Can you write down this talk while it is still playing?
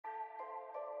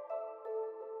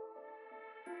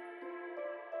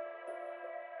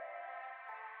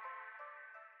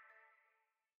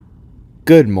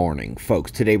Good morning,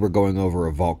 folks. Today we're going over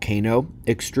a volcano,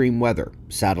 extreme weather,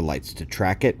 satellites to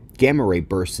track it, gamma ray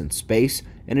bursts in space,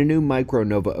 and a new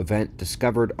micronova event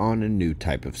discovered on a new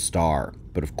type of star.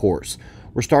 But of course,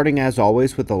 we're starting as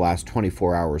always with the last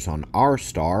 24 hours on our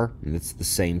star, and it's the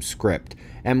same script.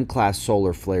 M-class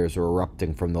solar flares are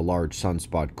erupting from the large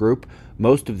sunspot group.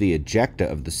 Most of the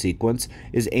ejecta of the sequence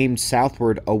is aimed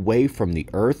southward away from the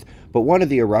Earth, but one of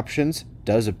the eruptions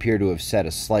does appear to have set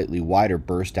a slightly wider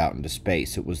burst out into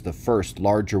space. It was the first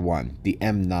larger one, the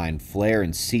M9 flare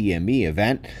and CME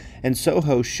event, and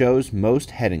SOHO shows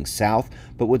most heading south,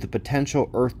 but with a potential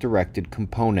Earth-directed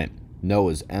component.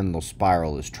 NOAA's Endless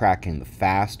Spiral is tracking the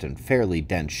fast and fairly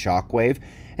dense shockwave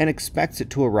and expects it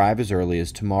to arrive as early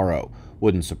as tomorrow.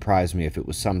 Wouldn't surprise me if it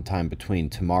was sometime between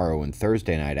tomorrow and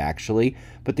Thursday night, actually,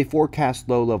 but they forecast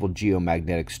low-level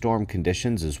geomagnetic storm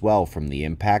conditions as well from the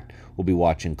impact. We'll be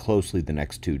watching closely the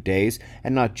next 2 days,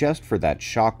 and not just for that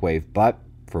shockwave, but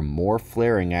for more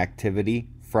flaring activity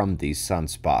from these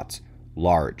sunspots.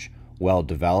 Large,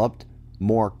 well-developed,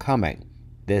 more coming.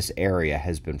 This area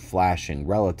has been flashing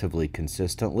relatively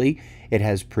consistently. It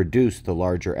has produced the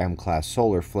larger M-class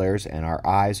solar flares, and our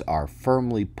eyes are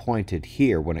firmly pointed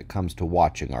here when it comes to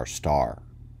watching our star.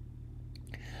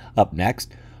 Up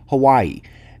next, Hawaii,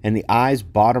 and the eyes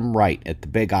bottom right at the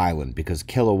Big Island because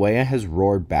Kilauea has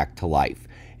roared back to life.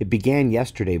 It began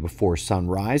yesterday before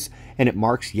sunrise, and it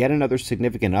marks yet another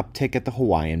significant uptick at the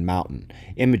Hawaiian mountain.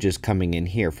 Images coming in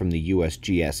here from the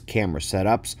USGS camera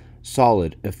setups.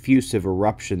 Solid, effusive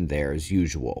eruption there as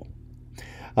usual.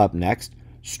 Up next,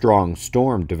 strong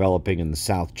storm developing in the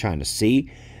South China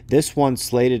Sea. This one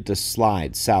slated to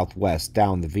slide southwest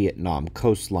down the Vietnam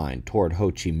coastline toward Ho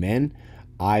Chi Minh.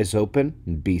 Eyes open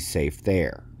and be safe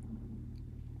there.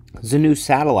 There's a new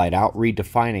satellite out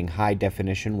redefining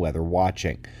high-definition weather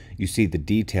watching. You see the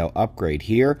detail upgrade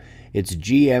here. It's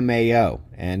GMAO,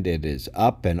 and it is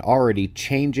up and already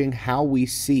changing how we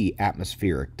see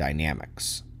atmospheric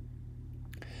dynamics.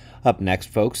 Up next,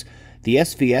 folks, the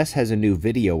SVS has a new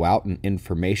video out, an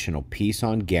informational piece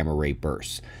on gamma ray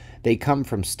bursts. They come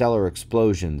from stellar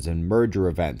explosions and merger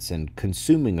events and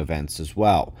consuming events as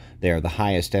well. They are the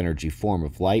highest energy form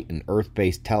of light, and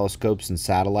Earth-based telescopes and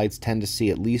satellites tend to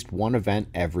see at least one event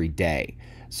every day.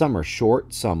 Some are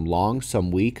short, some long,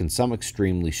 some weak, and some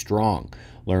extremely strong.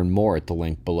 Learn more at the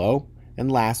link below.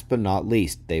 And last but not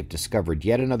least, they've discovered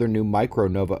yet another new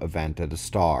micronova event at a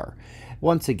star.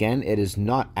 Once again, it is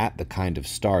not at the kind of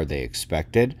star they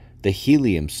expected. The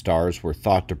helium stars were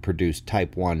thought to produce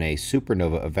Type 1a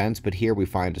supernova events, but here we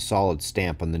find a solid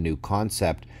stamp on the new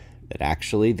concept that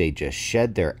actually they just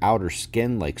shed their outer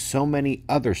skin like so many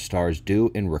other stars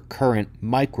do in recurrent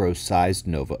micro-sized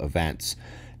nova events.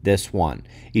 This one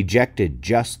ejected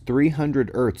just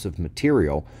 300 Earths of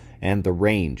material, and the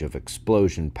range of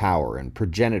explosion power and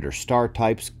progenitor star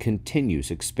types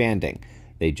continues expanding.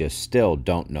 They just still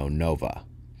don't know nova.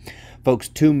 Folks,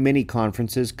 2 mini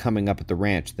conferences coming up at the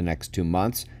ranch the next 2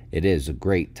 months. It is a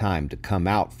great time to come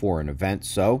out for an event,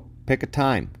 so pick a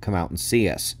time, come out and see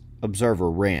us.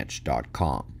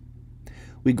 observerranch.com.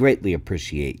 We greatly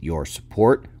appreciate your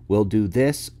support. We'll do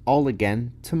this all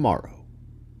again tomorrow.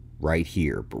 Right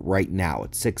here, but right now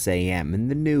at 6 a.m. in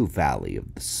the new Valley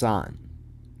of the Sun.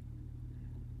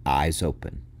 Eyes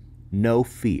open. No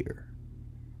fear.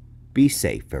 Be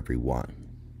safe, everyone.